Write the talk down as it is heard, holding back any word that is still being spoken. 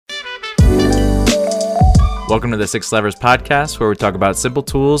Welcome to the Six Levers podcast, where we talk about simple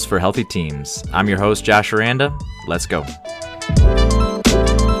tools for healthy teams. I'm your host, Josh Aranda. Let's go. I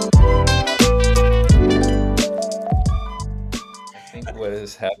think what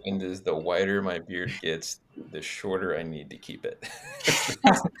has happened is the whiter my beard gets, the shorter I need to keep it.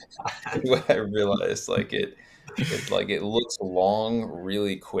 What I realized, it looks long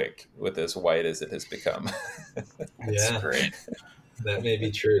really quick with as white as it has become. That's great. That may be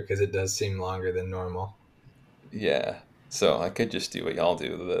true because it does seem longer than normal. Yeah. So I could just do what y'all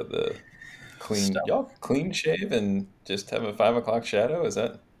do, the clean, Stuff. y'all clean shave and just have a 5 o'clock shadow. Is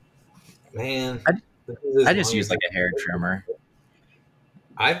that? Man, I just use like a hair trimmer.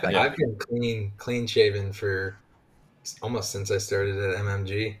 I've been clean shaven for almost since I started at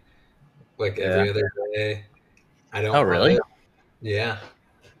MMG, like every other day. I don't. Oh, really? Yeah.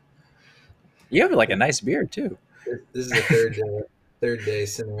 You have like a nice beard too. This is a third day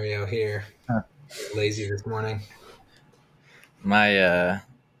scenario here. Huh. Lazy this morning. My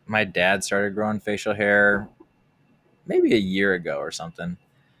dad started growing facial hair maybe a year ago or something.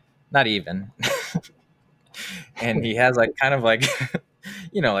 Not even. And he has like kind of like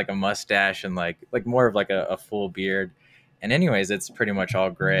like a mustache and like more of like a full beard. And anyways, it's pretty much all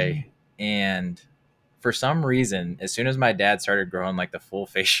gray. And for some reason, as soon as my dad started growing like the full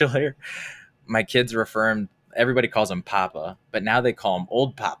facial hair, my kids everybody calls him Papa, but now they call him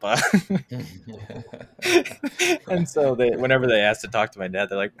Old Papa. And so whenever they ask to talk to my dad,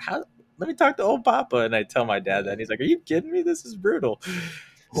 they're like, let me talk to Old Papa. And I tell my dad that, and he's like, are you kidding me? This is brutal.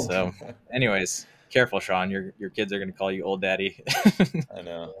 So anyways, careful, Sean. Your kids are going to call you Old Daddy. I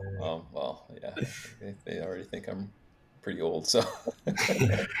know. Well, yeah. They already think I'm pretty old, so.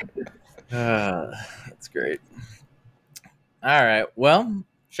 That's great. All right. Well,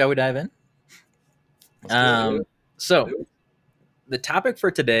 shall we dive in? So the topic for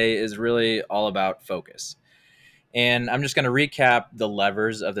today is really all about focus. And I'm just going to recap the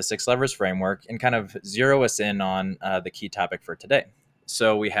levers of the Six Levers framework and kind of zero us in on the key topic for today.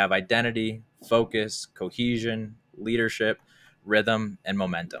 So we have identity, focus, cohesion, leadership, rhythm, and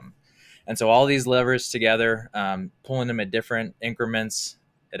momentum. And so all these levers together, pulling them at different increments,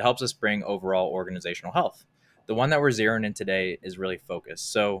 it helps us bring overall organizational health. The one that we're zeroing in today is really focus.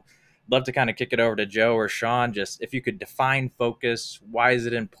 So I'd love to kind of kick it over to Joe or Sean. Just if you could define focus, why is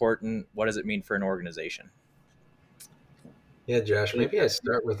it important? What does it mean for an organization? Yeah, Josh, maybe I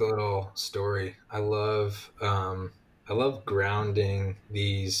start with a little story. I love grounding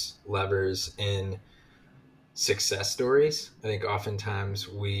these levers in success stories. I think oftentimes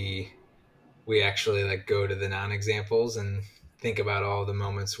we actually like go to the non-examples and think about all the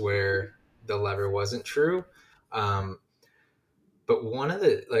moments where the lever wasn't true. But one of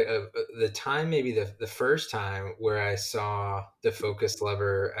the time, maybe the first time where I saw the focus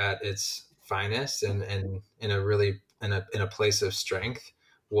lever at its finest and in a place of strength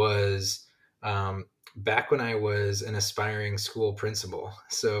was back when I was an aspiring school principal.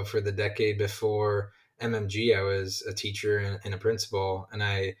 So for the decade before MMG, I was a teacher and a principal, and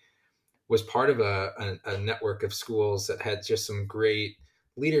I was part of a network of schools that had just some great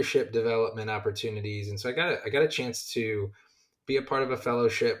leadership development opportunities. And so I got a chance to be a part of a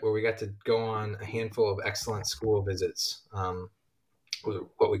fellowship where we got to go on a handful of excellent school visits,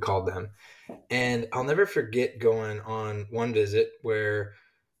 what we called them. And I'll never forget going on one visit where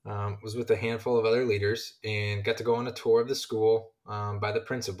was with a handful of other leaders and got to go on a tour of the school by the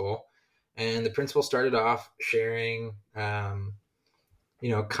principal. And the principal started off sharing,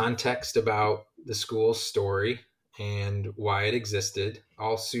 context about the school's story and why it existed,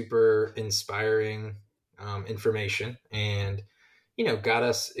 all super inspiring information, and got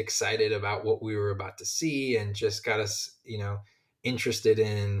us excited about what we were about to see and just got us interested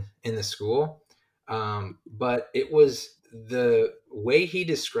in the school. But it was the way he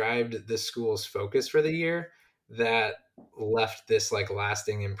described the school's focus for the year that left this like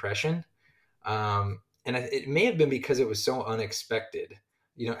lasting impression. And it may have been because it was so unexpected.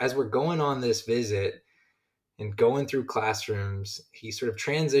 As we're going on this visit and going through classrooms, he sort of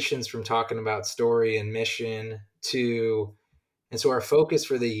transitions from talking about story and mission to, and so our focus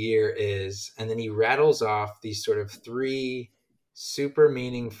for the year is, and then he rattles off these sort of 3 super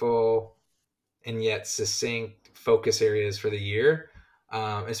meaningful and yet succinct focus areas for the year.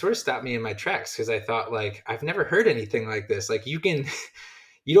 It sort of stopped me in my tracks because I thought, like, I've never heard anything like this. Like, you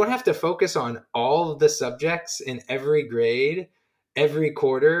don't have to focus on all of the subjects in every grade, every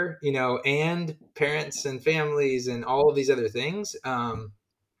quarter, and parents and families and all of these other things. And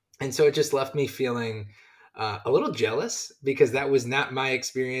so it just left me feeling a little jealous because that was not my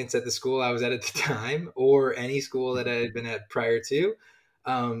experience at the school I was at the time or any school that I had been at prior to.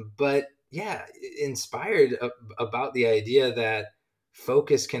 But yeah, inspired about the idea that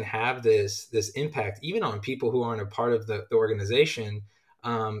focus can have this impact even on people who aren't a part of the organization,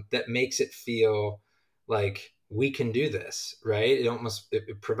 that makes it feel like we can do this, right?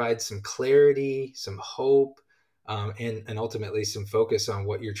 It provides some clarity, some hope, and ultimately some focus on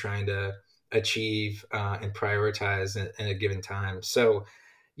what you're trying to achieve, and prioritize in a given time. So,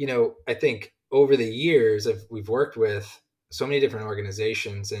 I think over the years we've worked with so many different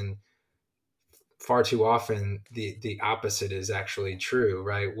organizations, and far too often the opposite is actually true,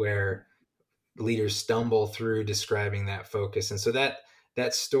 right? Where leaders stumble through describing that focus, and so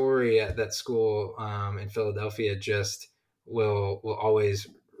that story at that school, in Philadelphia, just will always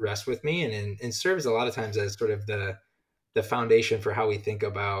rest with me, and serves a lot of times as sort of the foundation for how we think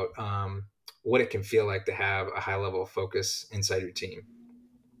about, what it can feel like to have a high level of focus inside your team.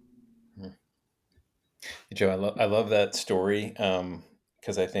 Joe, I love that story,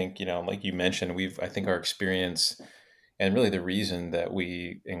 because I think, like you mentioned, I think our experience and really the reason that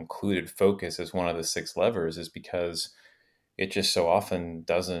we included focus as one of the six levers is because it just so often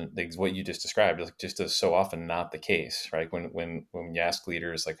doesn't, like what you just described, like just is so often not the case, right? When you ask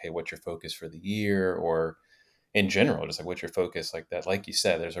leaders like, hey, what's your focus for the year, or in general, just like what's your focus, like that, like you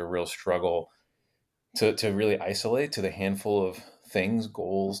said, there's a real struggle to really isolate to the handful of things,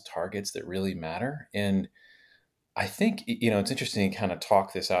 goals, targets that really matter. And I think, it's interesting to kind of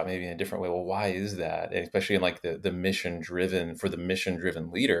talk this out maybe in a different way. Well, why is that? And especially in like the mission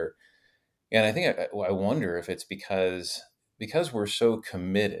driven leader. And I think I wonder if it's because we're so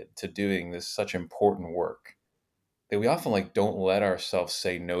committed to doing this such important work that we often like don't let ourselves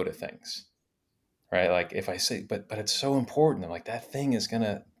say no to things, right? Like if I say, but it's so important. I'm like, that thing is going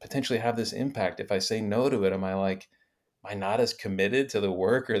to potentially have this impact. If I say no to it, am I not as committed to the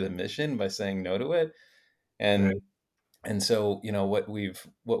work or the mission by saying no to it? And Right. and so,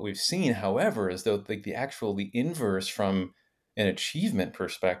 what we've seen, however, is though like the inverse from an achievement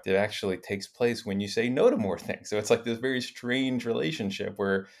perspective actually takes place when you say no to more things. So it's like this very strange relationship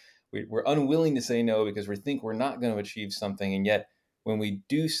where we're unwilling to say no because we think we're not going to achieve something, and yet when we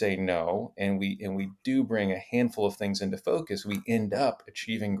do say no and we do bring a handful of things into focus, we end up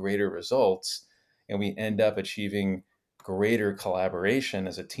achieving greater results, and we end up achieving greater collaboration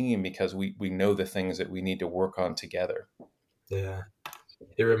as a team because we know the things that we need to work on together. Yeah.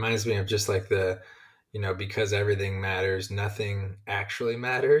 It reminds me of just like because everything matters, nothing actually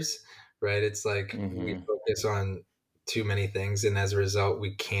matters, right? It's like we Hmm. focus on too many things, and as a result,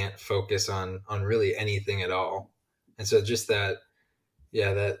 we can't focus on really anything at all. And so just that,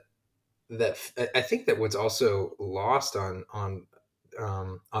 yeah, I think that what's also lost on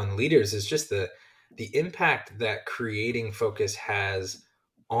leaders is just the impact that creating focus has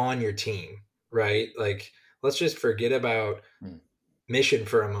on your team, right? Like, let's just forget about mission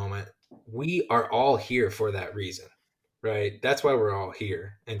for a moment. We are all here for that reason, right? That's why we're all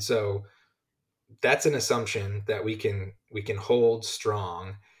here. And so that's an assumption that we can hold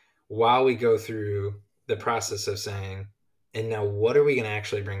strong while we go through the process of saying, and now what are we going to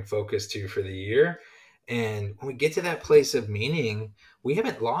actually bring focus to for the year? And when we get to that place of meaning, we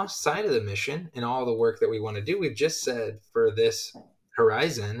haven't lost sight of the mission and all the work that we want to do. We've just said, for this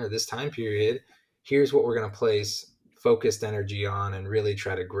horizon or this time period, here's what we're going to place focused energy on and really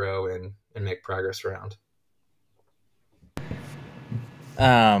try to grow and make progress around.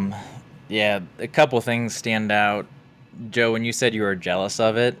 Um, yeah, a couple things stand out. Joe, when you said you were jealous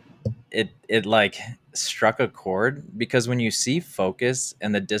of it, it like struck a chord, because when you see focus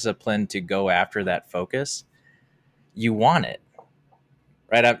and the discipline to go after that focus, you want it.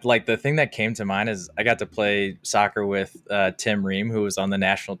 Right up, like the thing that came to mind is I got to play soccer with Tim Ream, who was on the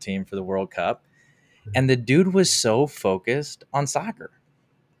national team for the World Cup, and the dude was so focused on soccer.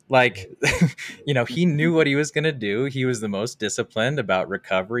 Like, he knew what he was going to do. He was the most disciplined about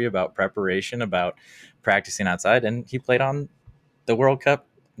recovery, about preparation, about practicing outside, and he played on the World Cup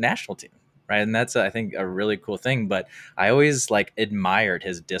national team, right? And that's, I think, a really cool thing. But I always like admired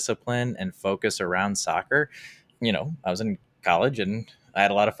his discipline and focus around soccer. I was in college and I had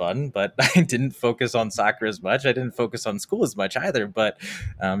a lot of fun, but I didn't focus on soccer as much. I didn't focus on school as much either. But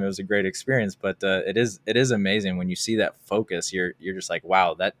it was a great experience. But it is amazing when you see that focus. You're just like,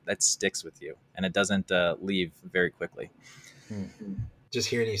 wow, that sticks with you, and it doesn't leave very quickly. Just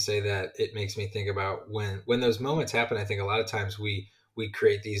hearing you say that, it makes me think about when those moments happen. I think a lot of times we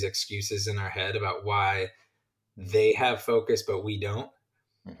create these excuses in our head about why they have focus but we don't,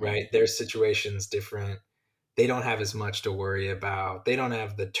 Hmm. right? Their situation's different. They don't have as much to worry about. They don't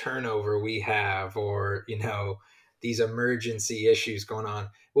have the turnover we have, or these emergency issues going on.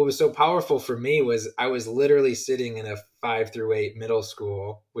 What was so powerful for me was I was literally sitting in a 5 through 8 middle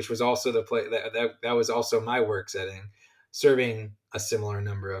school, which was also the place that was also my work setting, serving a similar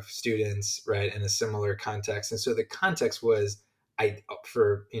number of students, right, in a similar context. And so the context was,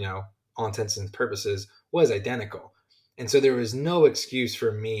 for all intents and purposes, was identical. And so there was no excuse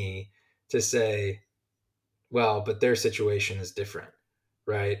for me to say, well, but their situation is different,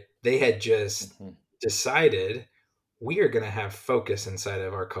 right? They had just Mhm. decided we are going to have focus inside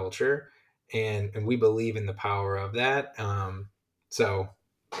of our culture, and we believe in the power of that. So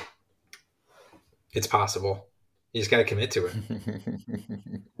it's possible. You just got to commit to it.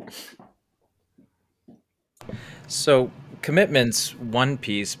 So commitment's one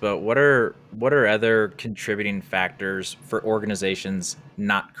piece, but what are other contributing factors for organizations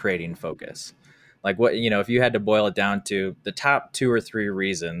not creating focus? Like what, if you had to boil it down to the top 2 or 3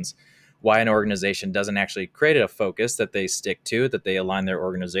 reasons why an organization doesn't actually create a focus that they stick to, that they align their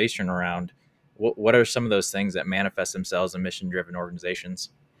organization around, what are some of those things that manifest themselves in mission-driven organizations?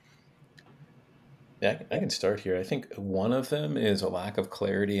 Yeah, I can start here. I think one of them is a lack of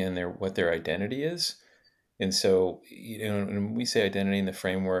clarity in what their identity is. And so, when we say identity in the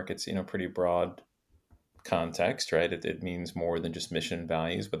framework, it's, pretty broad context, right? It means more than just mission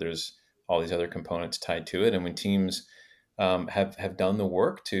values, but there's all these other components tied to it. And when teams have done the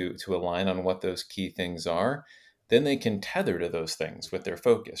work to align on what those key things are, then they can tether to those things with their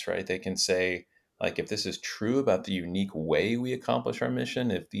focus, right? They can say, like, if this is true about the unique way we accomplish our mission,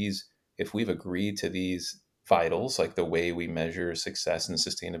 if we've agreed to these vitals, like the way we measure success and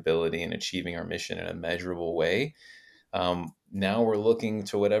sustainability and achieving our mission in a measurable way, now we're looking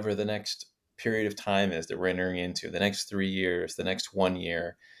to whatever the next period of time is that we're entering into, the next 3 years, the next 1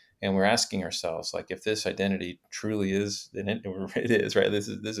 year. And we're asking ourselves, like, if this identity truly is, and it is, right? This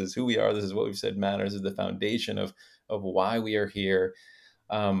is who we are. This is what we've said matters. This is the foundation of why we are here.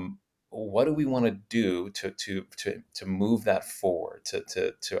 What do we want to do to move that forward,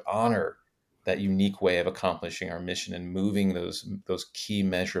 to honor that unique way of accomplishing our mission and moving those key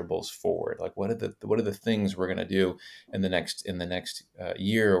measurables forward? Like, what are the things we're going to do in the next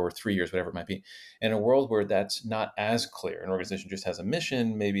year or 3 years, whatever it might be. In a world where that's not as clear, an organization just has a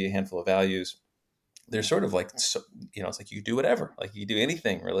mission, maybe a handful of values. They're sort of like, it's like you do whatever, like you do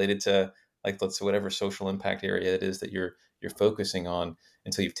anything related to, like, let's say whatever social impact area it is that you're focusing on,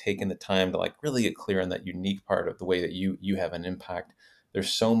 until you've taken the time to, like, really get clear on that unique part of the way that you have an impact.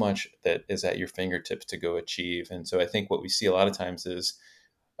 There's so much that is at your fingertips to go achieve. And so I think what we see a lot of times is,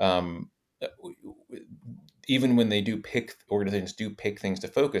 um, even when organizations do pick things to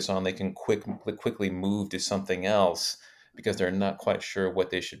focus on, they can quickly move to something else because they're not quite sure what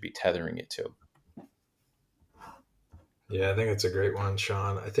they should be tethering it to. Yeah, I think it's a great one,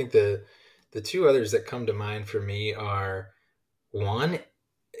 Sean. I think the two others that come to mind for me are, one,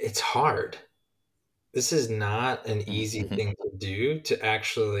 it's hard. This is not an easy Mhm. thing to do, to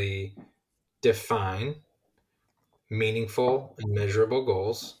actually define meaningful and measurable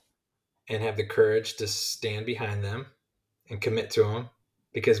goals and have the courage to stand behind them and commit to them.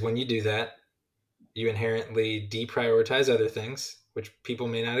 Because when you do that, you inherently deprioritize other things, which people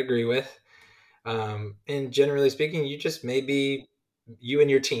may not agree with. And generally speaking, you just maybe, you and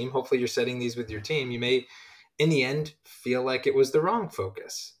your team, hopefully you're setting these with your team, you may, in the end, feel like it was the wrong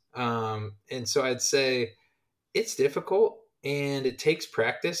focus. And so I'd say it's difficult and it takes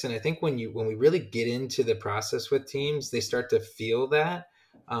practice. And I think when we really get into the process with teams, they start to feel that.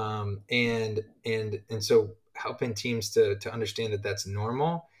 And so helping teams to understand that that's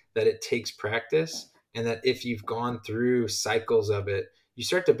normal, that it takes practice, and that if you've gone through cycles of it, you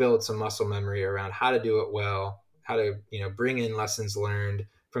start to build some muscle memory around how to do it well, how to bring in lessons learned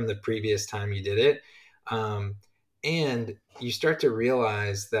from the previous time you did it. um, and you start to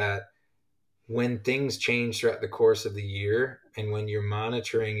realize that when things change throughout the course of the year, and when you're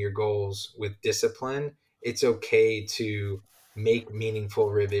monitoring your goals with discipline, it's okay to make meaningful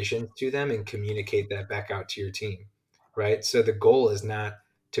revisions to them and communicate that back out to your team, right? So the goal is not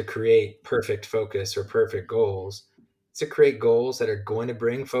to create perfect focus or perfect goals. It's to create goals that are going to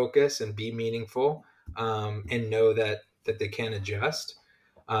bring focus and be meaningful, and know that they can adjust.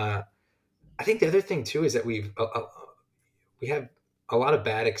 Uh, I think the other thing too is that we have a lot of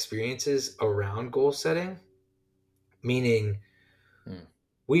bad experiences around goal setting, meaning Hmm.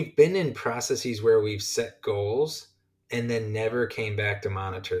 we've been in processes where we've set goals and then never came back to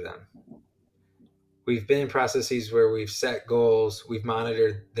monitor them. We've been in processes where we've set goals, we've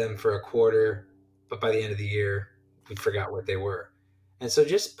monitored them for a quarter, but by the end of the year, we forgot what they were. And so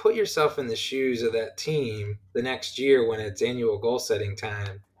just put yourself in the shoes of that team the next year when it's annual goal setting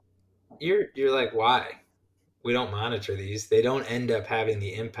time. You're like, why? we don't monitor these, they don't end up having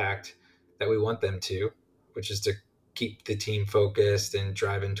the impact that we want them to, which is to keep the team focused and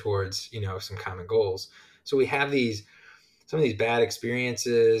driving towards, some common goals. So we have some of these bad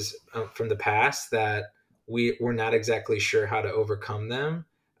experiences from the past that we're not exactly sure how to overcome them.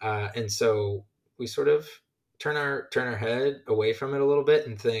 And so we sort of turn our head away from it a little bit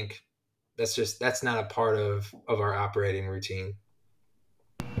and think that's not a part of our operating routine.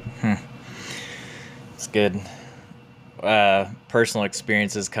 It's good. Personal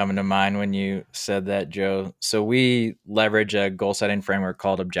experiences coming to mind when you said that, Joe. So we leverage a goal setting framework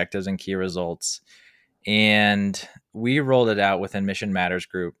called Objectives and Key Results, and we rolled it out within Mission Matters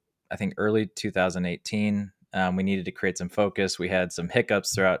Group, I think early 2018. We needed to create some focus. We had some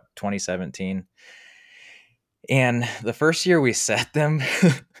hiccups throughout 2017. And the first year we set them,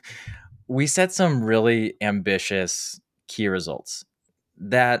 we set some really ambitious key results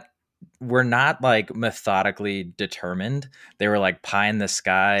that were not like methodically determined. They were like pie in the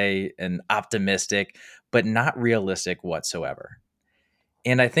sky and optimistic, but not realistic whatsoever.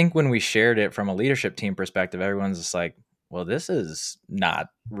 And I think when we shared it from a leadership team perspective, everyone's just like, well, this is not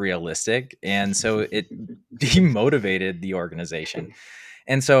realistic. And so it demotivated the organization.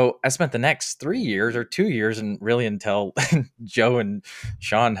 And so I spent the next 3 years or 2 years, and really until Joe and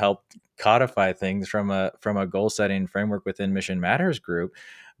Sean helped codify things from a goal setting framework within Mission Matters Group.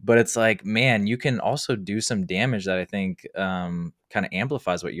 But it's like, man, you can also do some damage that I think kind of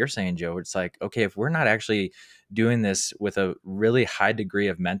amplifies what you're saying, Joe. It's like, okay, if we're not actually doing this with a really high degree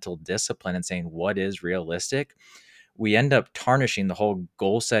of mental discipline and saying what is realistic, we end up tarnishing the whole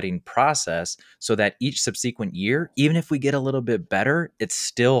goal setting process, so that each subsequent year, even if we get a little bit better, it's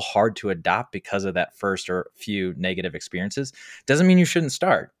still hard to adopt because of that first or few negative experiences. Doesn't mean you shouldn't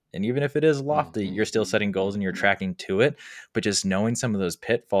start. And even if it is lofty, you're still setting goals and you're tracking to it. But just knowing some of those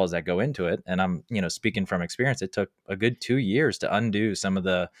pitfalls that go into it, and I'm, speaking from experience, it took a good 2 years to undo some of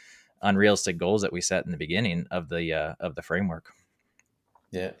the unrealistic goals that we set in the beginning of the framework.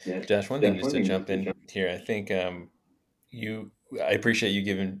 Yeah, Josh. One thing just to jump in here, I think I appreciate you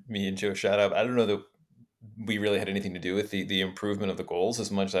giving me and Joe a shout out. I don't know that we really had anything to do with the improvement of the goals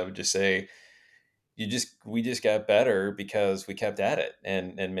as much as I would just say we just got better because we kept at it,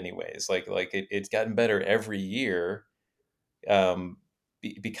 and in many ways it's gotten better every year,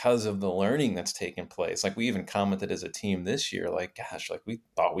 because of the learning that's taken place. Like we even commented as a team this year, like, gosh, like we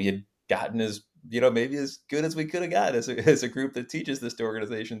thought we had gotten as maybe as good as we could have got as a group that teaches this to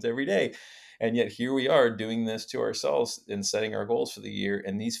organizations every day, and yet here we are doing this to ourselves and setting our goals for the year,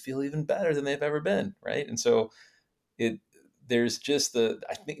 and these feel even better than they've ever been, right? And so it there's just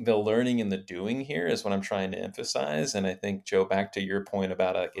I think the learning and the doing here is what I'm trying to emphasize. And I think, Joe, back to your point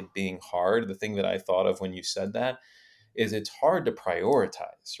about it being hard, the thing that I thought of when you said that is it's hard to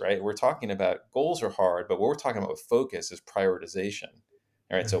prioritize, right? We're talking about goals are hard, but what we're talking about with focus is prioritization.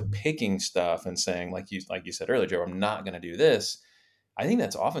 All right. So picking stuff and saying, like you said earlier, Joe, I'm not going to do this. I think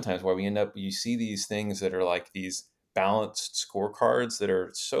that's oftentimes why you see these things that are like these balanced scorecards that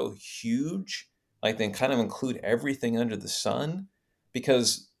are so huge, like they kind of include everything under the sun,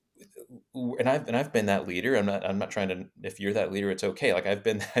 because I've been that leader. I'm not trying to, if you're that leader, it's okay. Like I've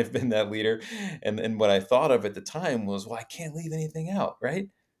been that leader. And what I thought of at the time was, well, I can't leave anything out, right?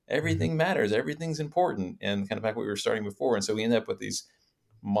 Everything matters. Everything's important. And kind of back what we were starting before. And so we end up with these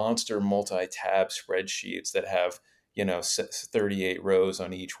monster multi-tab spreadsheets that have, 38 rows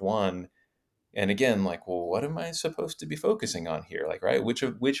on each one. And again, like, well, what am I supposed to be focusing on here? Like, right, which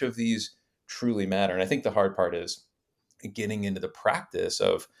of these truly matter? And I think the hard part is getting into the practice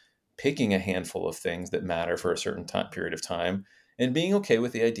of picking a handful of things that matter for a certain time period of time, and being okay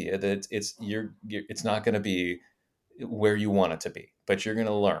with the idea that it's not going to be where you want it to be, but you're going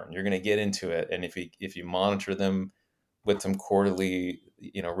to learn, you're going to get into it. And if you monitor them with some quarterly,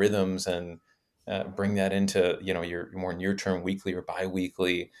 rhythms, and bring that into, your more near term weekly or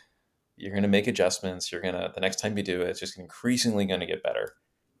bi-weekly, you're going to make adjustments. The next time you do it, it's just increasingly going to get better.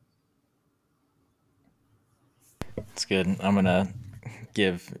 It's good. I'm going to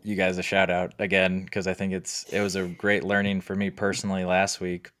give you guys a shout out again, because I think it was a great learning for me personally last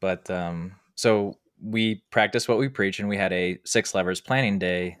week. But so we practiced what we preach, and we had a 6 levers planning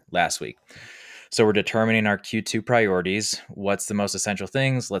day last week. So we're determining our Q2 priorities. What's the most essential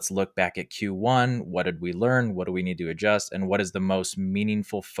things? Let's look back at Q1. What did we learn? What do we need to adjust? And what is the most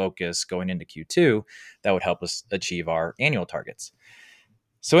meaningful focus going into Q2 that would help us achieve our annual targets?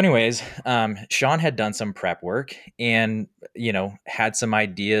 So anyways, Sean had done some prep work and, had some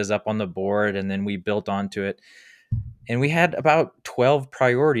ideas up on the board, and then we built onto it. And we had about 12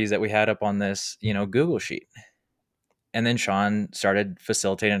 priorities that we had up on this, Google sheet. And then Sean started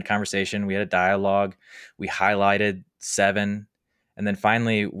facilitating a conversation. We had a dialogue. We highlighted 7. And then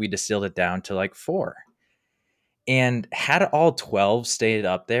finally, we distilled it down to like 4. And had all 12 stayed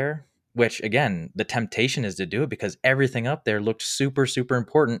up there, which again, the temptation is to do it because everything up there looked super, super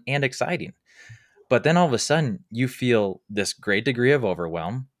important and exciting. But then all of a sudden, you feel this great degree of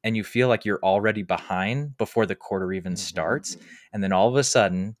overwhelm and you feel like you're already behind before the quarter even starts. And then all of a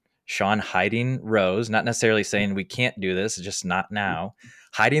sudden, Sean hiding rows, not necessarily saying we can't do this, just not now,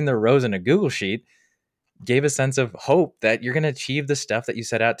 hiding the rows in a Google Sheet gave a sense of hope that you're going to achieve the stuff that you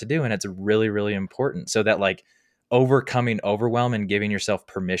set out to do. And it's really, really important. So that like overcoming overwhelm and giving yourself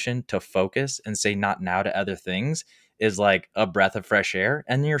permission to focus and say not now to other things is like a breath of fresh air.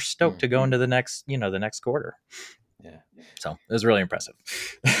 And you're stoked to go into the next, the next quarter. Yeah. So it was really impressive.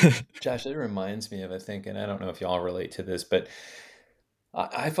 Josh, it reminds me of, I think, and I don't know if y'all relate to this, but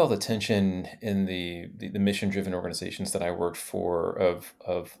I felt the tension in the mission-driven organizations that I worked for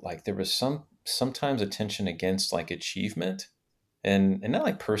of like there was sometimes a tension against like achievement and not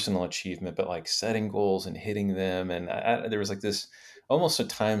like personal achievement, but like setting goals and hitting them. And there was like this almost at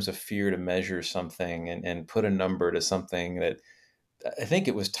times a fear to measure something and put a number to something that I think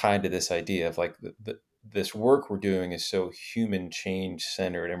it was tied to this idea of like this work we're doing is so human change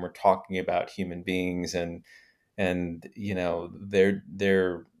centered, and we're talking about human beings and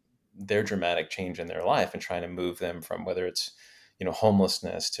their dramatic change in their life and trying to move them from whether it's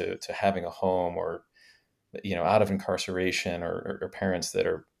homelessness to having a home or out of incarceration or parents that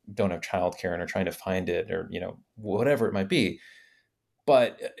don't have childcare and are trying to find it or whatever it might be.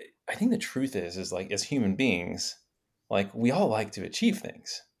 But I think the truth is like as human beings, like we all like to achieve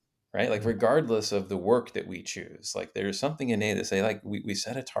things, right? Like regardless of the work that we choose, like there's something innate that say like we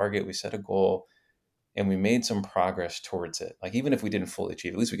set a target, we set a goal, and we made some progress towards it. Like even if we didn't fully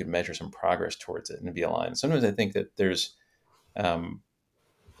achieve, at least we could measure some progress towards it and be aligned. Sometimes I think that there's, um,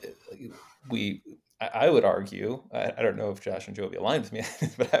 I would argue, I don't know if Josh and Joe will be aligned with me,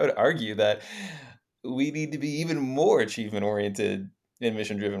 but I would argue that we need to be even more achievement oriented in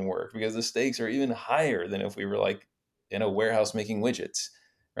mission driven work because the stakes are even higher than if we were like in a warehouse making widgets,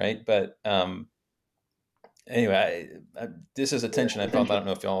 right? But anyway, this is a tension I felt. I don't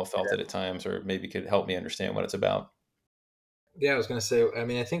know if y'all felt it at times, or maybe could help me understand what it's about. Yeah, I was going to say, I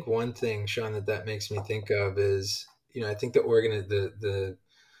mean, I think one thing, Sean, that makes me think of is, I think the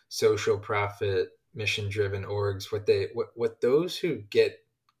social profit mission driven orgs, what those who get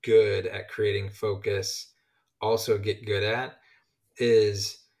good at creating focus also get good at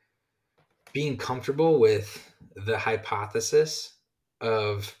is being comfortable with the hypothesis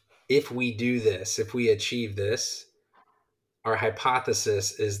of if we do this, if we achieve this, our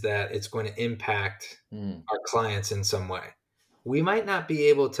hypothesis is that it's going to impact our clients in some way. We might not be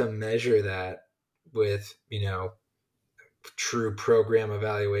able to measure that with, true program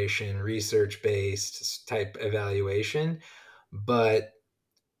evaluation, research-based type evaluation, but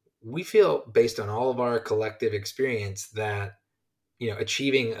we feel based on all of our collective experience that,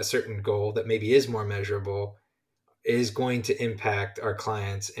 achieving a certain goal that maybe is more measurable is going to impact our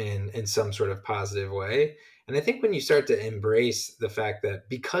clients in some sort of positive way. And I think when you start to embrace the fact that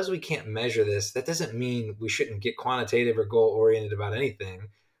because we can't measure this, that doesn't mean we shouldn't get quantitative or goal oriented about anything.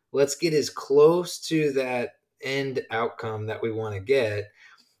 Let's get as close to that end outcome that we want to get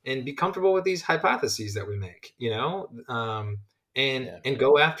and be comfortable with these hypotheses that we make, and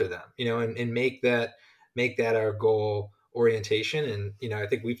go after them, and make that our goal orientation. And, I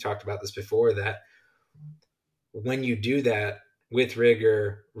think we've talked about this before, that when you do that with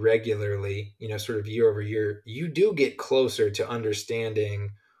rigor regularly, sort of year over year, you do get closer to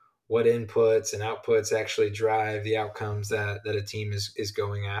understanding what inputs and outputs actually drive the outcomes that a team is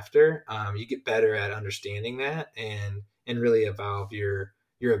going after. You get better at understanding that and really evolve your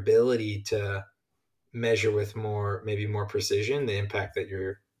ability to measure with maybe more precision the impact that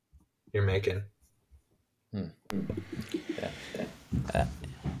you're making. Yeah.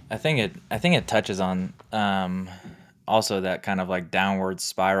 I think it touches on also that kind of like downward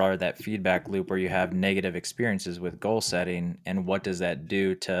spiral or that feedback loop where you have negative experiences with goal setting, and what does that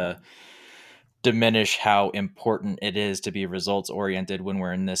do to diminish how important it is to be results oriented when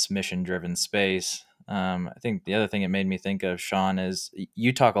we're in this mission driven space. I think the other thing it made me think of, Sean, is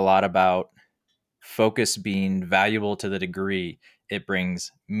you talk a lot about focus being valuable to the degree it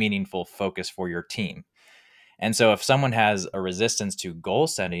brings meaningful focus for your team. And so if someone has a resistance to goal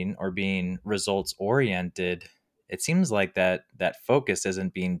setting or being results oriented, it seems like that focus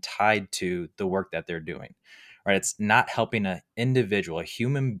isn't being tied to the work that they're doing. Right? It's not helping an individual, a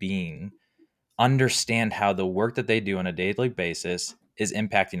human being, understand how the work that they do on a daily basis is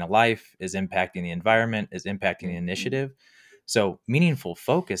impacting a life, is impacting the environment, is impacting the initiative. So meaningful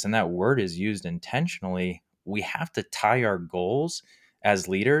focus, and that word is used intentionally. We have to tie our goals as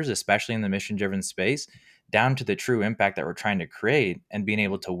leaders, especially in the mission driven space, down to the true impact that we're trying to create and being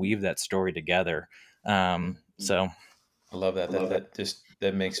able to weave that story together. So I love that.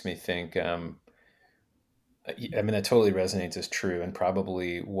 That makes me think. I mean, that totally resonates as true, and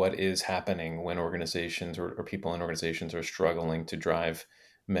probably what is happening when organizations or people in organizations are struggling to drive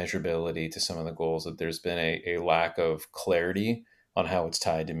measurability to some of the goals, that there's been a lack of clarity on how it's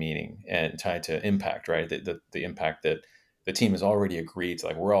tied to meaning and tied to impact, right? The impact that the team has already agreed to,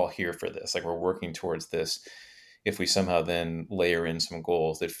 like, we're all here for this, like, we're working towards this. If we somehow then layer in some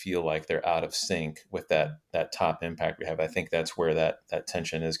goals that feel like they're out of sync with that top impact we have, I think that's where that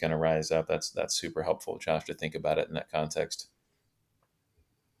tension is going to rise up. That's super helpful, Josh, to think about it in that context.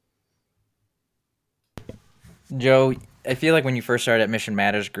 Joe, I feel like when you first started at Mission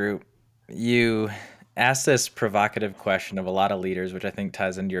Matters Group, you asked this provocative question of a lot of leaders, which I think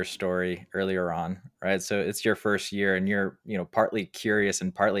ties into your story earlier on, right? So it's your first year, and you're, partly curious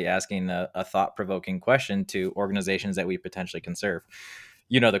and partly asking a thought-provoking question to organizations that we potentially can serve.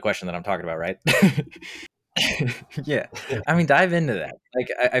 You know the question that I'm talking about, right? Yeah. I mean, dive into that. Like,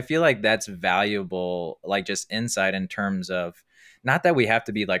 I feel like that's valuable, like just insight in terms of not that we have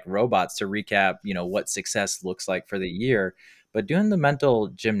to be like robots to recap, what success looks like for the year, but doing the mental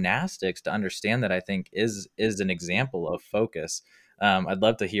gymnastics to understand that I think is an example of focus. I'd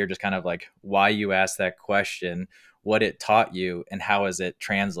love to hear just kind of like why you asked that question, what it taught you, and how is it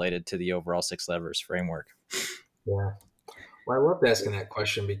translated to the overall Six Levers framework. Yeah. Well, I loved asking that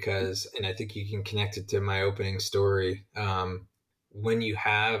question because, and I think you can connect it to my opening story. When you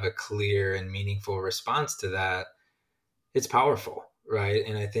have a clear and meaningful response to that, it's powerful, right?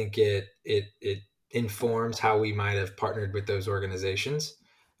 And I think it informs how we might have partnered with those organizations.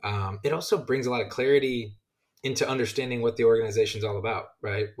 It also brings a lot of clarity into understanding what the organization's all about,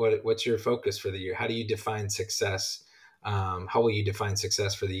 right? What's your focus for the year? How do you define success? How will you define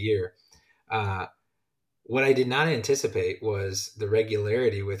success for the year? Uh, what I did not anticipate was the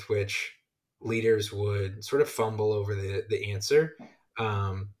regularity with which leaders would sort of fumble over the answer.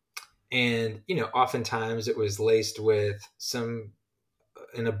 Um, and, oftentimes it was laced with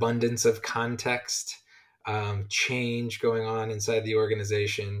an abundance of context, change going on inside the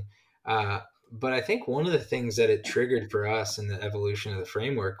organization. But I think one of the things that it triggered for us in the evolution of the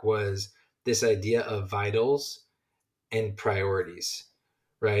framework was this idea of vitals and priorities,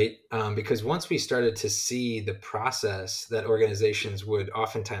 right? Because once we started to see the process that organizations would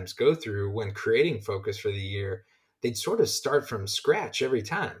oftentimes go through when creating focus for the year, they'd sort of start from scratch every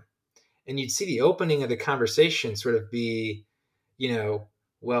time. And you'd see the opening of the conversation sort of be,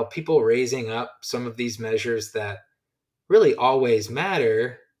 well, people raising up some of these measures that really always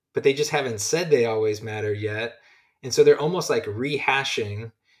matter, but they just haven't said they always matter yet. And so they're almost like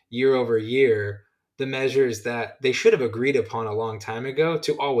rehashing year over year the measures that they should have agreed upon a long time ago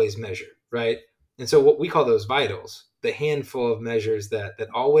to always measure, right? And so what we call those vitals, the handful of measures that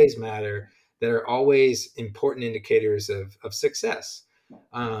always matter, that are always important indicators of success.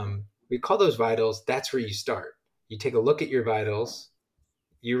 We call those vitals. That's where you start. You take a look at your vitals,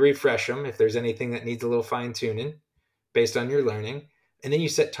 you refresh them if there's anything that needs a little fine tuning based on your learning, and then you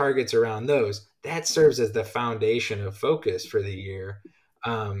set targets around those. That serves as the foundation of focus for the year.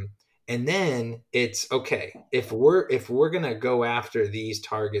 And then it's okay, if we're gonna go after these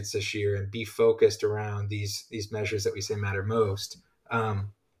targets this year and be focused around these measures that we say matter most.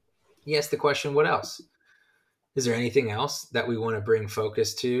 You ask the question, what else? Is there anything else that we want to bring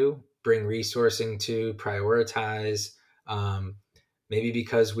focus to, bring resourcing to, prioritize? Maybe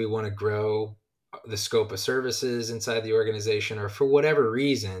because we want to grow the scope of services inside the organization, or for whatever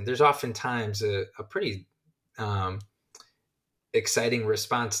reason. There's oftentimes a pretty exciting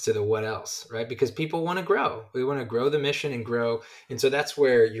response to the what else, right? Because people want to grow. We want to grow the mission and grow. And so that's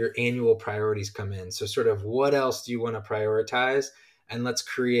where your annual priorities come in. So sort of what else do you want to prioritize? And let's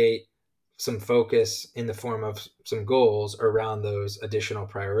create some focus in the form of some goals around those additional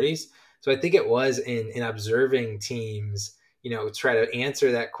priorities. So I think it was in observing teams, try to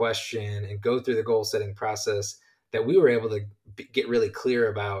answer that question and go through the goal setting process, that we were able to get really clear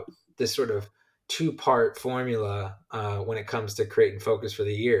about this sort of two-part formula when it comes to creating focus for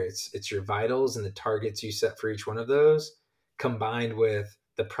the year. It's your vitals and the targets you set for each one of those, combined with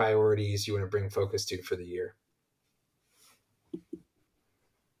the priorities you want to bring focus to for the year.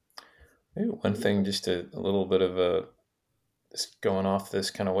 Maybe one thing, just a little bit of going off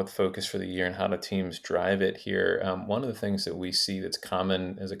this kind of what focus for the year and how do teams drive it here. One of the things that we see that's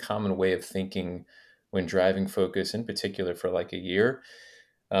common as a common way of thinking when driving focus, in particular for like a year,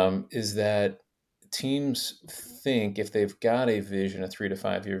 is that teams think if they've got a vision, a 3 to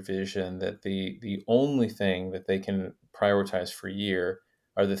 5 year vision, that the only thing that they can prioritize for a year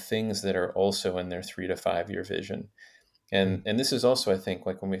are the things that are also in their 3 to 5 year vision. And this is also, I think,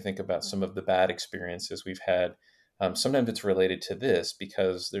 like when we think about some of the bad experiences we've had, sometimes it's related to this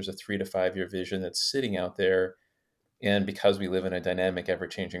because there's a 3 to 5 year vision that's sitting out there, and because we live in a dynamic,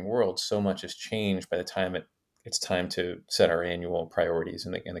 ever-changing world, so much has changed by the time it's time to set our annual priorities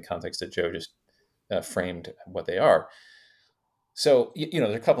in the context that Joe just framed what they are. So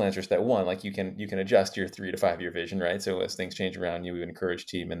there's a couple answers to that. One, like you can adjust your 3 to 5 year vision, right? So as things change around you, we encourage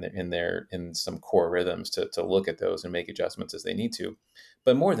team in some core rhythms to look at those and make adjustments as they need to.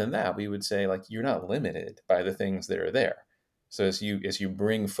 But more than that, we would say like you're not limited by the things that are there. So as you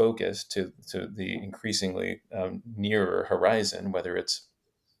bring focus to the increasingly nearer horizon, whether it's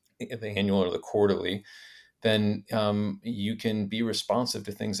the annual or the quarterly, then you can be responsive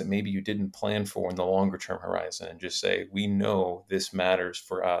to things that maybe you didn't plan for in the longer term horizon and just say, we know this matters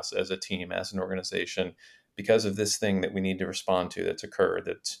for us as a team, as an organization, because of this thing that we need to respond to that's occurred.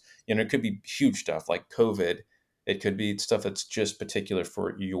 That's, it could be huge stuff like COVID. It could be stuff that's just particular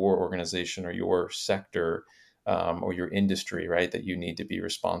for your organization or your sector or your industry, right? That you need to be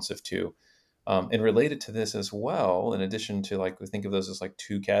responsive to. And related to this as well, in addition to like, we think of those as like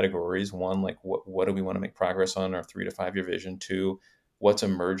two categories. One, like what do we want to make progress on our 3 to 5 year vision? Two, what's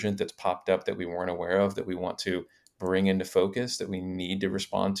emergent that's popped up that we weren't aware of that we want to bring into focus that we need to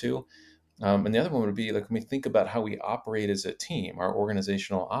respond to. And the other one would be like when we think about how we operate as a team, our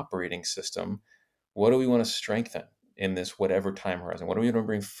organizational operating system, what do we want to strengthen in this whatever time horizon? What do we want to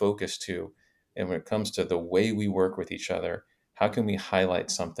bring focus to? And when it comes to the way we work with each other, how can we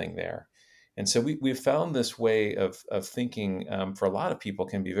highlight something there? And so we've found this way of thinking for a lot of people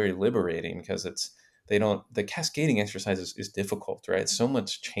can be very liberating because the cascading exercise is difficult, right? So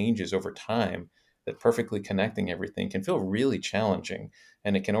much changes over time that perfectly connecting everything can feel really challenging.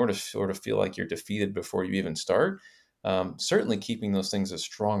 And it can sort of feel like you're defeated before you even start. Certainly keeping those things as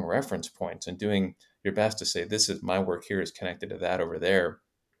strong reference points and doing your best to say, this is my work here is connected to that over there.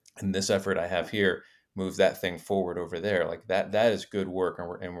 And this effort I have here moves that thing forward over there. Like that is good work.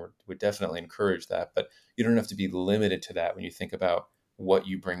 And we definitely encourage that, but you don't have to be limited to that when you think about what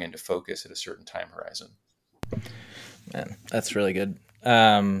you bring into focus at a certain time horizon. Man, that's really good.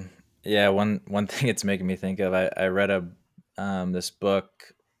 Yeah, one thing it's making me think of, I read this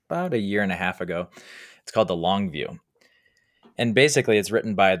book about a year and a half ago. It's called The Long View. And basically it's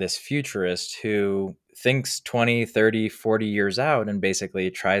written by this futurist who thinks 20, 30, 40 years out and basically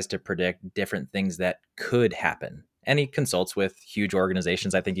tries to predict different things that could happen. And he consults with huge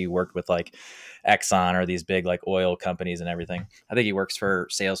organizations. I think he worked with like Exxon or these big like oil companies and everything. I think he works for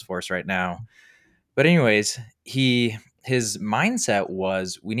Salesforce right now. But anyways, his mindset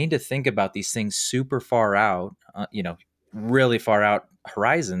was we need to think about these things super far out, really far out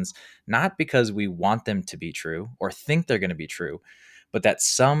horizons, not because we want them to be true or think they're going to be true, but that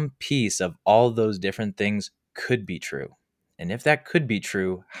some piece of all those different things could be true. And if that could be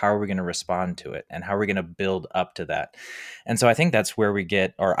true, how are we going to respond to it? And how are we going to build up to that? And so I think that's where we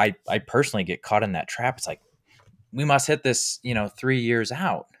get, or I personally get caught in that trap. It's like, we must hit this, 3 years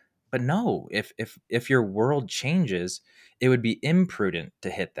out. But no, if your world changes, it would be imprudent to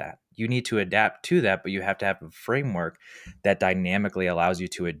hit that. You need to adapt to that, but you have to have a framework that dynamically allows you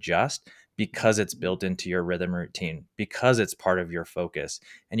to adjust because it's built into your rhythm routine, because it's part of your focus.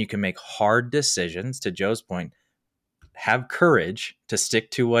 And you can make hard decisions, to Joe's point, have courage to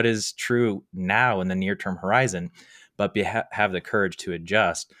stick to what is true now in the near term horizon, but have the courage to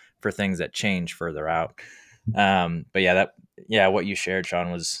adjust for things that change further out. But what you shared,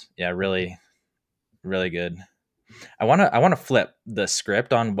 Sean, was really, really good. I want to flip the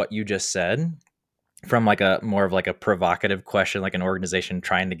script on what you just said from like a more of like a provocative question, like an organization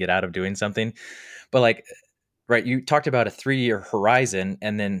trying to get out of doing something. But like, right, you talked about a 3-year horizon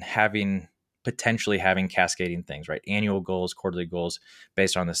and then potentially having cascading things, right? Annual goals, quarterly goals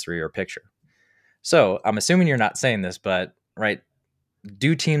based on this 3-year picture. So I'm assuming you're not saying this, but right,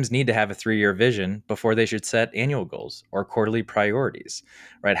 do teams need to have a 3-year vision before they should set annual goals or quarterly priorities,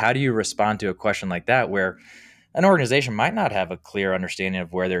 right? How do you respond to a question like that where an organization might not have a clear understanding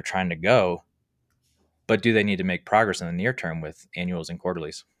of where they're trying to go, but do they need to make progress in the near term with annuals and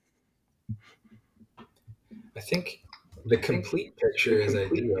quarterlies? I think the complete picture is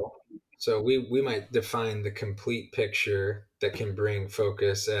ideal. So we might define the complete picture that can bring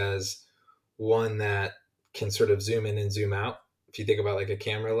focus as one that can sort of zoom in and zoom out. If you think about like a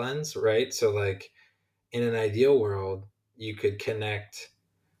camera lens, right? So like in an ideal world, you could connect,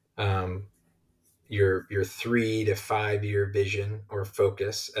 your 3 to 5 year vision or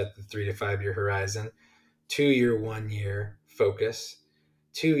focus at the 3 to 5 year horizon, to your 1 year focus,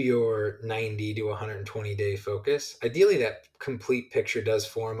 to your 90 to 120 day focus. Ideally, that complete picture does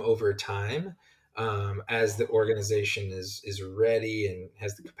form over time, as the organization is ready and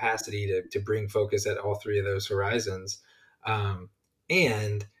has the capacity to bring focus at all three of those horizons.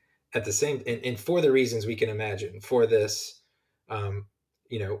 And at the same, and for the reasons we can imagine for this,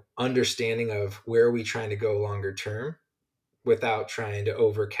 understanding of where are we trying to go longer term without trying to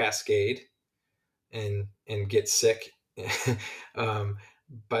over cascade and get sick um,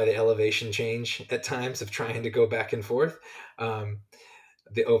 by the elevation change at times of trying to go back and forth.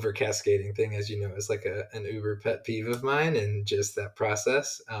 The over cascading thing, as you know, is like an uber pet peeve of mine, and just that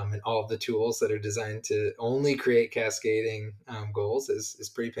process, and all of the tools that are designed to only create cascading goals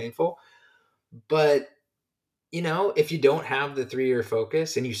is pretty painful. But if you don't have the 3 year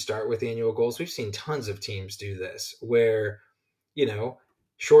focus and you start with annual goals, we've seen tons of teams do this where,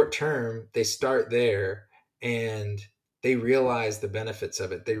 short term, they start there and they realize the benefits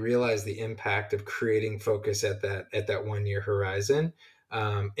of it. They realize the impact of creating focus at that 1 year horizon,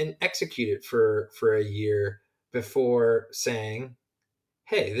 and execute it for a year before saying,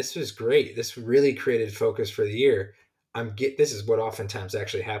 "Hey, this was great. This really created focus for the year." This is what oftentimes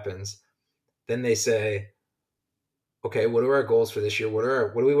actually happens. Then they say, "Okay, what are our goals for this year? What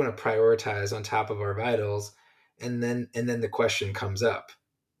do we want to prioritize on top of our vitals?" And then the question comes up,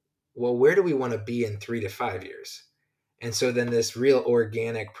 well, where do we want to be in 3 to 5 years? And so then this real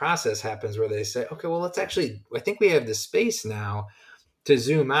organic process happens where they say, okay, well, I think we have the space now to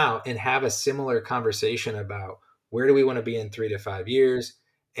zoom out and have a similar conversation about where do we want to be in 3 to 5 years,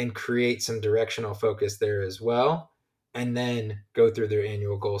 and create some directional focus there as well. And then go through their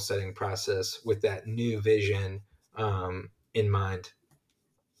annual goal setting process with that new vision in mind.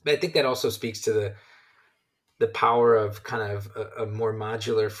 But I think that also speaks to the power of kind of a more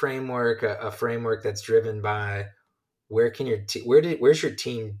modular framework, a framework that's driven by where's your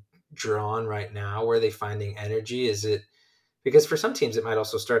team drawn right now? Where are they finding energy? Is it because for some teams it might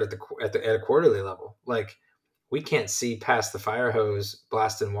also start at a quarterly level? Like, we can't see past the fire hose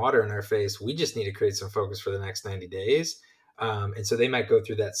blasting water in our face. We just need to create some focus for the next 90 days. And so they might go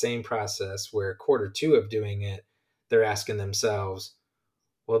through that same process where quarter two of doing it, they're asking themselves,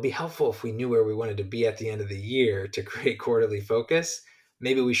 well, it'd be helpful if we knew where we wanted to be at the end of the year to create quarterly focus.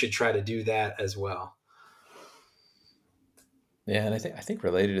 Maybe we should try to do that as well. Yeah, and I think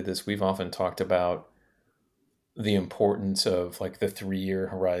related to this, we've often talked about the importance of like the 3 year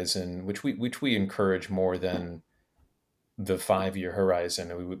horizon, which we encourage more than the 5 year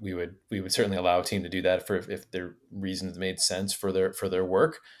horizon. We would certainly allow a team to do that for if their reasons made sense for their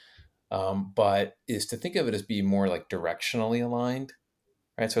work. But is to think of it as being more like directionally aligned,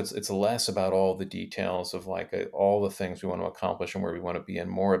 right? So it's less about all the details of like all the things we want to accomplish and where we want to be, and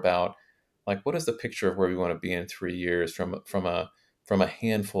more about like what is the picture of where we want to be in 3 years from a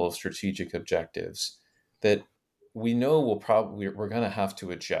handful of strategic objectives that we know we're going to have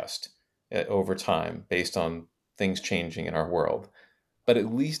to adjust over time based on things changing in our world, but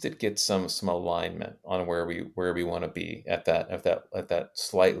at least it gets some alignment on where we want to be at that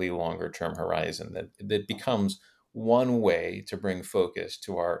slightly longer term horizon that becomes one way to bring focus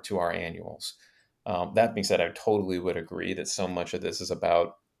to our annuals. That being said, I totally would agree that so much of this is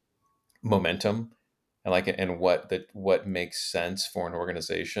about momentum and what makes sense for an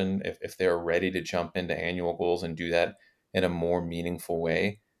organization if they're ready to jump into annual goals and do that in a more meaningful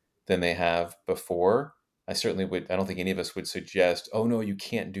way than they have before. I don't think any of us would suggest, oh no, you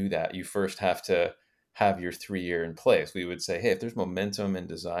can't do that. You first have to have your 3 year in place. We would say, hey, if there's momentum and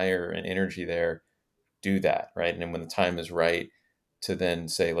desire and energy there, do that, right? And then when the time is right, to then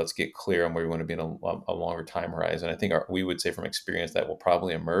say, let's get clear on where we want to be in a longer time horizon. I think we would say from experience that will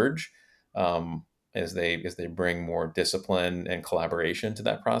probably emerge as they bring more discipline and collaboration to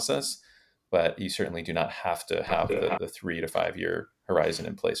that process. But you certainly do not have to have the 3 to 5 year horizon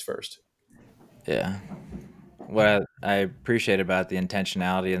in place first. Yeah. What I appreciate about the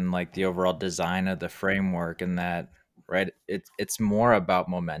intentionality and like the overall design of the framework, and that, right, it's more about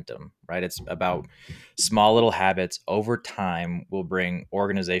momentum, right? It's about small little habits over time will bring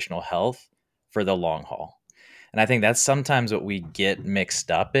organizational health for the long haul. And I think that's sometimes what we get mixed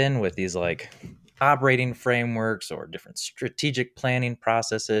up in with these like operating frameworks or different strategic planning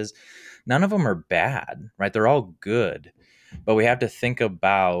processes. None of them are bad, right? They're all good. But we have to think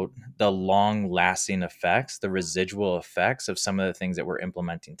about the long lasting effects, the residual effects of some of the things that we're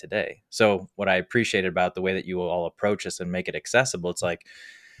implementing today. So, what I appreciated about the way that you all approach this and make it accessible, it's like,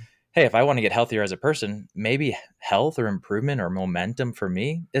 hey, if I want to get healthier as a person, maybe health or improvement or momentum for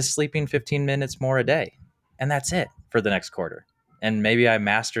me is sleeping 15 minutes more a day. And that's it for the next quarter. And maybe I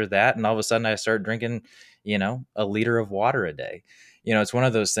master that. And all of a sudden I start drinking, a liter of water a day. It's one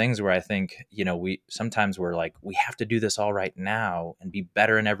of those things where I think, we sometimes we're like, we have to do this all right now and be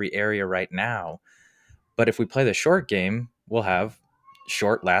better in every area right now. But if we play the short game, we'll have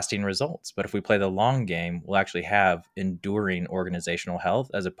short lasting results. But if we play the long game, we'll actually have enduring organizational health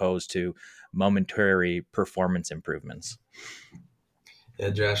as opposed to momentary performance improvements. Yeah,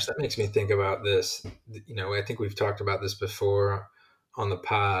 Josh, that makes me think about this. I think we've talked about this before on the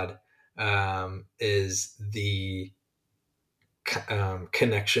pod, is the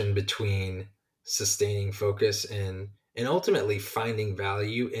connection between sustaining focus and ultimately finding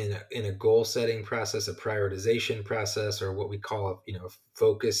value in a goal setting process, a prioritization process, or what we call a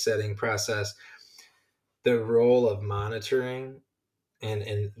focus setting process. The role of monitoring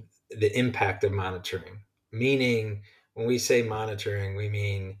and the impact of monitoring. Meaning, when we say monitoring, we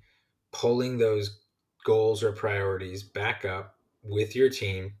mean pulling those goals or priorities back up with your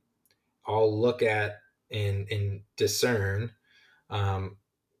team. All look at and discern, um,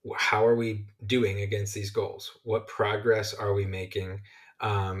 how are we doing against these goals? What progress are we making?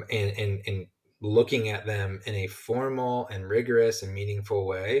 And looking at them in a formal and rigorous and meaningful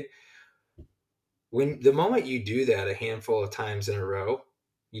way. When the moment you do that a handful of times in a row,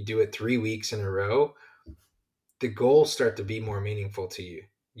 you do it 3 weeks in a row, the goals start to be more meaningful to you.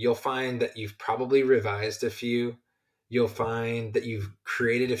 You'll find that you've probably revised a few. You'll find that you've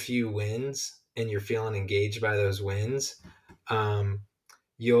created a few wins and you're feeling engaged by those wins. Um,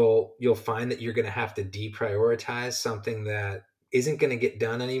 you'll find that you're going to have to deprioritize something that isn't going to get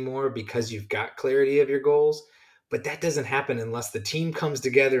done anymore because you've got clarity of your goals. But that doesn't happen unless the team comes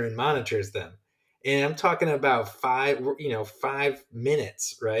together and monitors them. And I'm talking about 5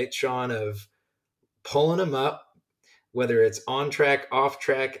 minutes, right, Sean, of pulling them up, whether it's on track, off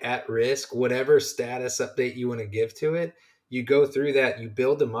track, at risk, whatever status update you want to give to it. You go through that, you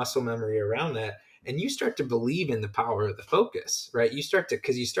build the muscle memory around that, and you start to believe in the power of the focus, right? You start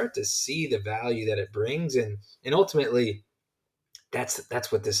to see the value that it brings, and ultimately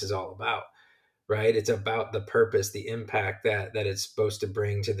that's what this is all about, right? It's about the purpose, the impact that it's supposed to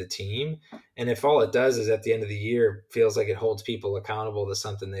bring to the team. And if all it does is at the end of the year feels like it holds people accountable to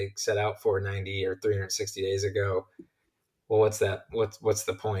something they set out for 90 or 360 days ago, well, what's that? What's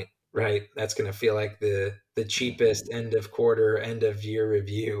the point, right? That's going to feel like the cheapest end of quarter, end of year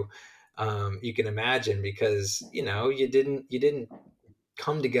review you can imagine, because you didn't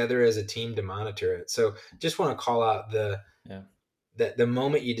come together as a team to monitor it. So just want to call out that the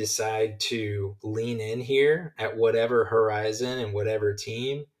moment you decide to lean in here at whatever horizon and whatever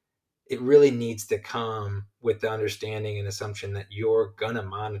team, it really needs to come with the understanding and assumption that you're gonna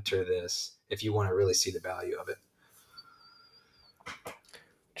monitor this if you want to really see the value of it.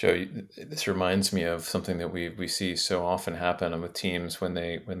 Joe, this reminds me of something that we see so often happen with teams when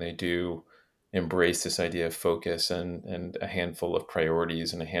they do embrace this idea of focus and a handful of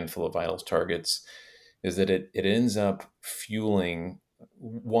priorities and a handful of vital targets, is that it ends up fueling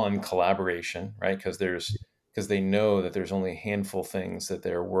one, collaboration, right? Because they know that there's only a handful of things that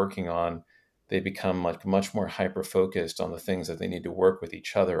they're working on. They become much more hyper focused on the things that they need to work with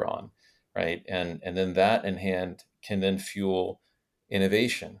each other on, right? And then that in hand can then fuel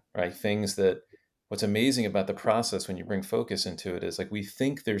innovation, right? Things that what's amazing about the process when you bring focus into it is, like, we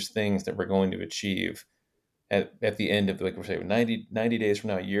think there's things that we're going to achieve at the end of, like we're saying, 90 days from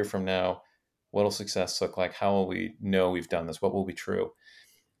now, a year from now. What will success look like? How will we know we've done this? What will be true?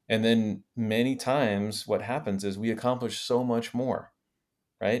 And then many times what happens is we accomplish so much more,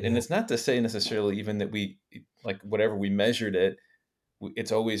 right? And Yeah. it's not to say necessarily even that we, like, whatever we measured it,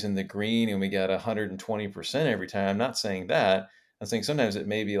 it's always in the green and we got 120% every time. I'm not saying that. I'm saying sometimes it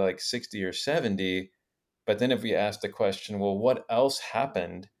may be like 60 or 70. But then if we ask the question, well, what else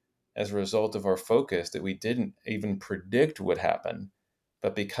happened as a result of our focus that we didn't even predict would happen?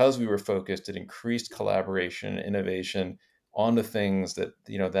 But because we were focused, it increased collaboration and innovation on the things that,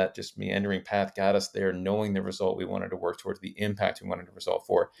 that just meandering path got us there, knowing the result we wanted to work towards, the impact we wanted to resolve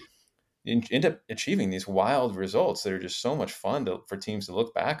for. You end up achieving these wild results that are just so much fun for teams to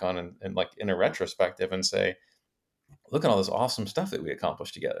look back on and like in a retrospective and say, look at all this awesome stuff that we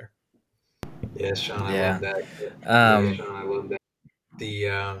accomplished together. Yeah, Sean, I Yeah. love that. Um, Sean, I love that.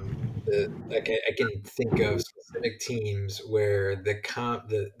 I can think of specific teams where the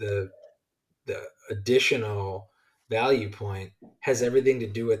additional value point has everything to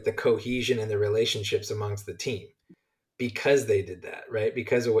do with the cohesion and the relationships amongst the team, because they did that, right?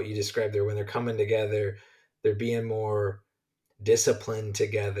 Because of what you described there, when they're coming together, they're being more disciplined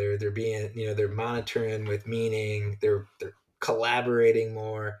together. They're being, they're monitoring with meaning. They're collaborating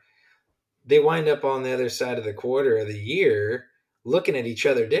more. They wind up on the other side of the quarter of the year looking at each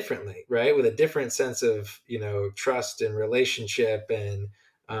other differently, right? With a different sense of, trust and relationship. And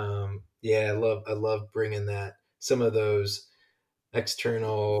yeah, I love bringing that, some of those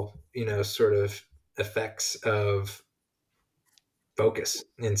external, sort of effects of focus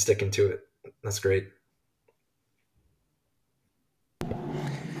and sticking to it. That's great.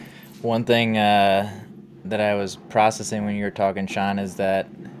 One thing that I was processing when you were talking, Sean, is that,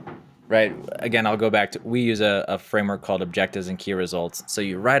 right, again, I'll go back to, we use a framework called objectives and key results. So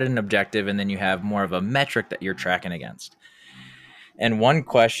you write an objective and then you have more of a metric that you're tracking against. And one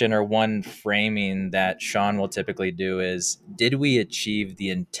question or one framing that Sean will typically do is, did we achieve the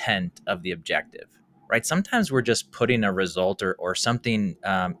intent of the objective? Right? Sometimes we're just putting a result or something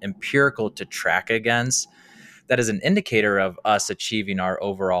empirical to track against that is an indicator of us achieving our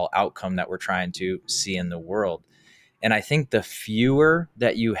overall outcome that we're trying to see in the world. And I think the fewer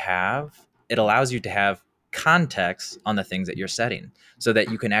that you have, it allows you to have context on the things that you're setting so that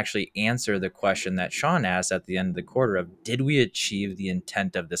you can actually answer the question that Sean asked at the end of the quarter of, did we achieve the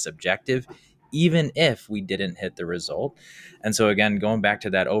intent of this objective, even if we didn't hit the result? And so again, going back to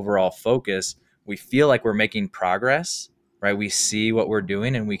that overall focus, we feel like we're making progress, right? We see what we're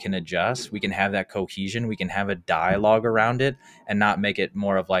doing and we can adjust. We can have that cohesion. We can have a dialogue around it and not make it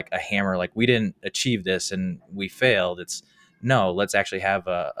more of like a hammer, like we didn't achieve this and we failed. It's no, let's actually have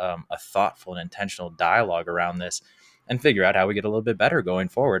a thoughtful and intentional dialogue around this and figure out how we get a little bit better going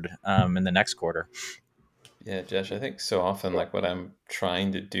forward in the next quarter. Yeah, Josh, I think so often like what I'm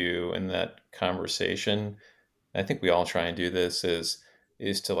trying to do in that conversation, I think we all try and do this is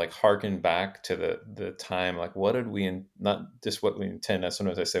to like harken back to the time, like what did we not just what we intend.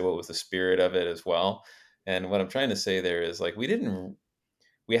 Sometimes I say what was the spirit of it as well. And what I'm trying to say there is like we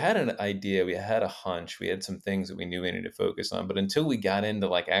had an idea, we had a hunch, we had some things that we knew we needed to focus on, but until we got into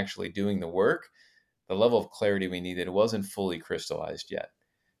like actually doing the work, the level of clarity we needed wasn't fully crystallized yet,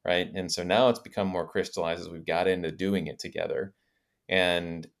 right? And so now it's become more crystallized as we've got into doing it together.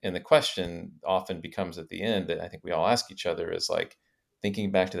 And the question often becomes at the end that I think we all ask each other is like,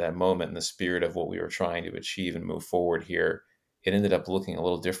 thinking back to that moment in the spirit of what we were trying to achieve and move forward here, it ended up looking a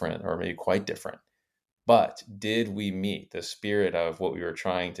little different or maybe quite different. But did we meet the spirit of what we were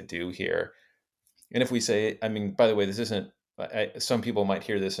trying to do here? And if we say, I mean, by the way, this isn't, some people might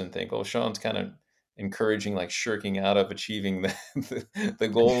hear this and think, oh, Sean's kind of encouraging like shirking out of achieving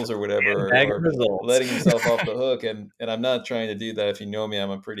the goals or whatever, Bag of or results. letting himself off the hook. And I'm not trying to do that. If you know me, I'm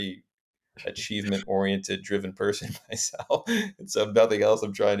a pretty achievement oriented driven person myself. And so if nothing else,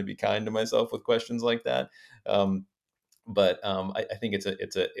 I'm trying to be kind to myself with questions like that. But I think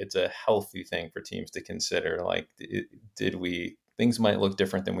it's a healthy thing for teams to consider. Like, did we, things might look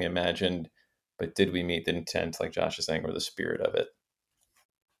different than we imagined, but did we meet the intent, like Josh is saying, or the spirit of it?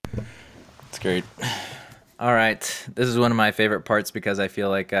 That's great. All right. This is one of my favorite parts because I feel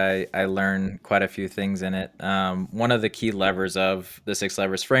like I learn quite a few things in it. One of the key levers of the six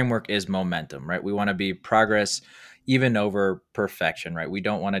levers framework is momentum, right? We want to be progress even over perfection, right? We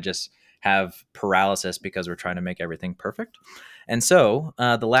don't want to just have paralysis because we're trying to make everything perfect. And so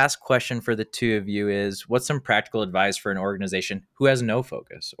the last question for the two of you is, what's some practical advice for an organization who has no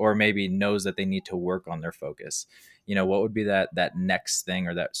focus or maybe knows that they need to work on their focus? What would be that next thing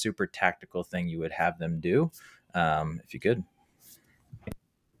or that super tactical thing you would have them do, if you could?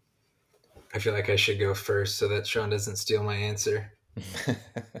 I feel like I should go first so that Sean doesn't steal my answer.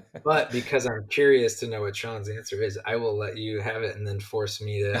 But because I'm curious to know what Sean's answer is, I will let you have it and then force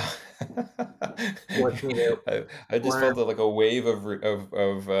me to. I just felt like a wave of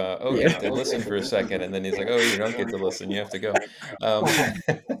oh, you get to listen for a second, and then he's like, oh, you don't get to listen, you have to go.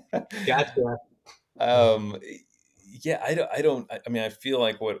 Gotcha. Um, yeah, I mean, I feel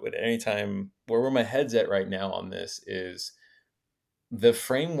like what anytime where my head's at right now on this is the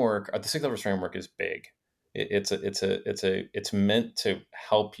framework, the six levels framework is big. It's meant to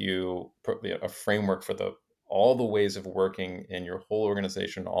help you put a framework for all the ways of working in your whole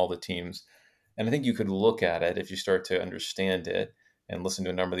organization, all the teams. And I think you could look at it if you start to understand it and listen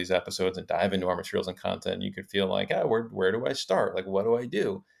to a number of these episodes and dive into our materials and content. You could feel like, where do I start? Like, what do I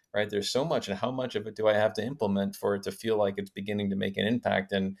do? Right? There's so much, and how much of it do I have to implement for it to feel like it's beginning to make an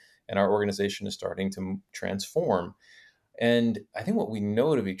impact and our organization is starting to transform. And I think what we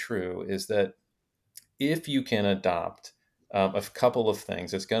know to be true is that if you can adopt a couple of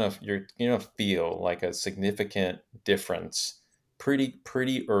things, you're gonna feel like a significant difference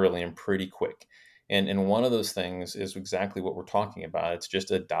pretty early and pretty quick. And one of those things is exactly what we're talking about. It's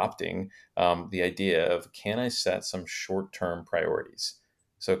just adopting the idea of, can I set some short-term priorities?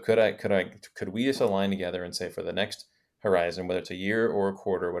 So could we just align together and say, for the next horizon, whether it's a year or a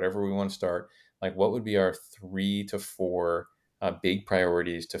quarter, whatever we want to start, like what would be our 3 to 4 big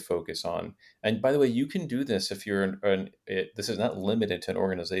priorities to focus on? And by the way, you can do this if you're this is not limited to an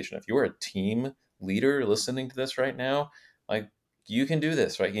organization. If you're a team leader listening to this right now, like you can do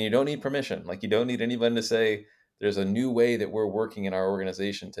this, right? And you don't need permission. Like you don't need anyone to say, there's a new way that we're working in our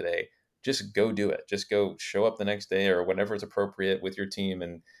organization today. Just go do it. Just go show up the next day or whenever it's appropriate with your team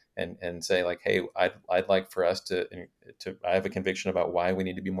and say like, hey, I'd like for us to I have a conviction about why we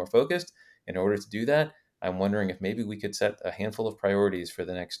need to be more focused. In order to do that, I'm wondering if maybe we could set a handful of priorities for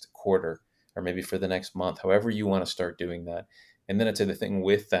the next quarter or maybe for the next month, however you want to start doing that. And then I'd say the thing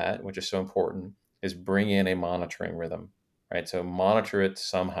with that, which is so important, is bring in a monitoring rhythm, right? So monitor it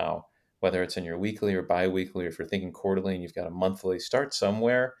somehow, whether it's in your weekly or biweekly, or if you're thinking quarterly and you've got a monthly, start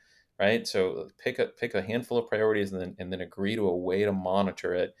somewhere, right? So pick a handful of priorities and then agree to a way to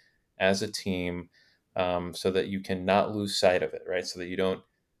monitor it as a team, so that you cannot lose sight of it, right? So that you don't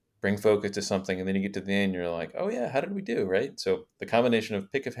bring focus to something and then you get to the end, you're like, oh yeah, how did we do, right? So the combination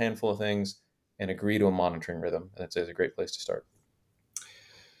of pick a handful of things and agree to a monitoring rhythm, that's a great place to start.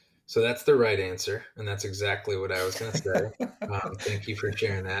 So that's the right answer, and that's exactly what I was going to say. Thank you for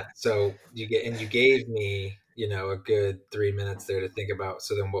sharing that. So you gave me, a good 3 minutes there to think about.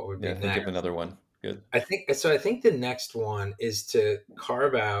 So then, what would be Yeah, think of next? another one. Good. I think so. I think the next one is to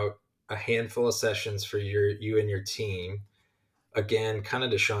carve out a handful of sessions for you and your team. Again, kind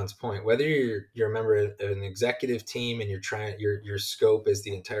of to Sean's point, whether you're a member of an executive team and you're trying your scope is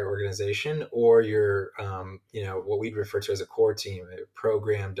the entire organization, or you're what we'd refer to as a core team, a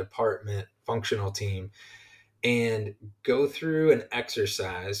program, department, functional team, and go through an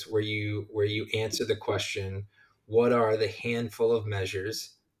exercise where you answer the question, what are the handful of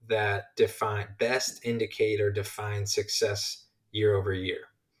measures that best indicate or define success year over year?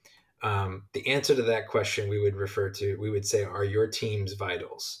 The answer to that question we would say are your team's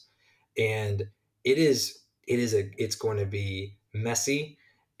vitals. And it's going to be messy.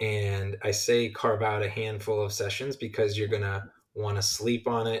 And I say carve out a handful of sessions because you're going to want to sleep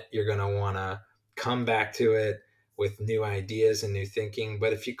on it. You're going to want to come back to it with new ideas and new thinking.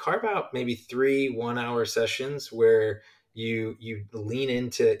 But if you carve out maybe 3 1-hour sessions where you lean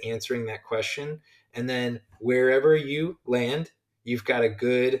into answering that question, and then wherever you land, you've got a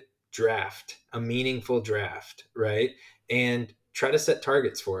good draft, a meaningful draft, right? And try to set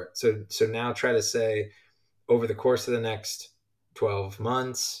targets for it. So now try to say, over the course of the next 12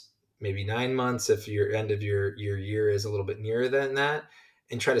 months, maybe 9 months, if your end of your year is a little bit nearer than that,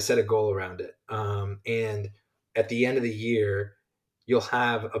 and try to set a goal around it. And at the end of the year, you'll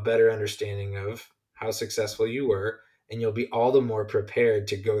have a better understanding of how successful you were, and you'll be all the more prepared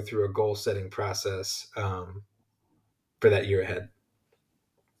to go through a goal setting process for that year ahead.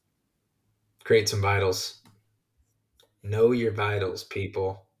 Create some vitals. Know your vitals,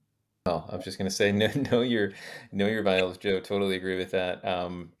 people. Oh, I was just going to say, know your vitals, Joe. Totally agree with that.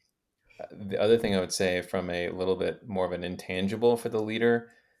 The other thing I would say, from a little bit more of an intangible for the leader,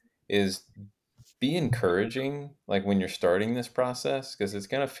 is be encouraging, like when you're starting this process, because it's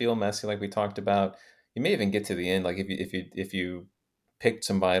going to feel messy, like we talked about. You may even get to the end, like if you picked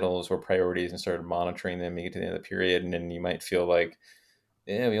some vitals or priorities and started monitoring them, you get to the end of the period, and then you might feel like,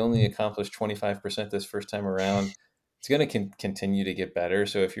 yeah, we only accomplished 25% this first time around. It's going to continue to get better.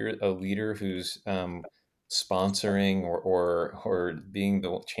 So if you're a leader who's sponsoring or being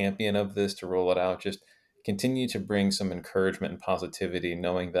the champion of this to roll it out, just continue to bring some encouragement and positivity,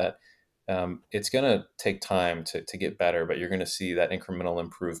 knowing that it's going to take time to get better, but you're going to see that incremental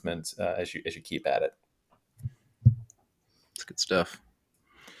improvement as you keep at it. That's good stuff.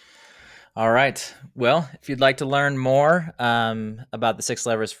 All right. Well, if you'd like to learn more about the Six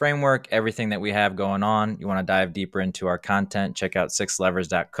Levers framework, everything that we have going on, you want to dive deeper into our content, check out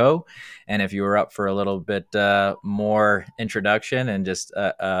sixlevers.co. And if you were up for a little bit more introduction and just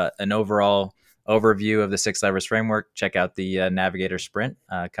an overall overview of the Six Levers framework, check out the Navigator Sprint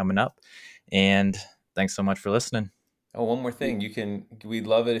coming up. And thanks so much for listening. Oh, one more thing. We'd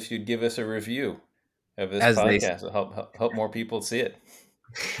love it if you'd give us a review of this As podcast. It'll help more people see it.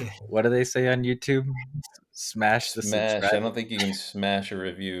 What do they say on YouTube? Smash the subscribe. I don't think you can smash a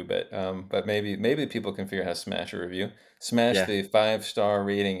review, but maybe people can figure out how to smash a review. Smash the 5-star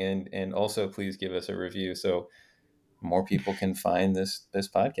rating and also please give us a review so more people can find this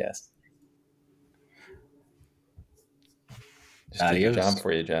podcast. Just did your job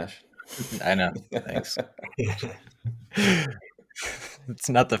for you, Josh. I know. Thanks. It's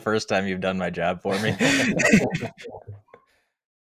not the first time you've done my job for me.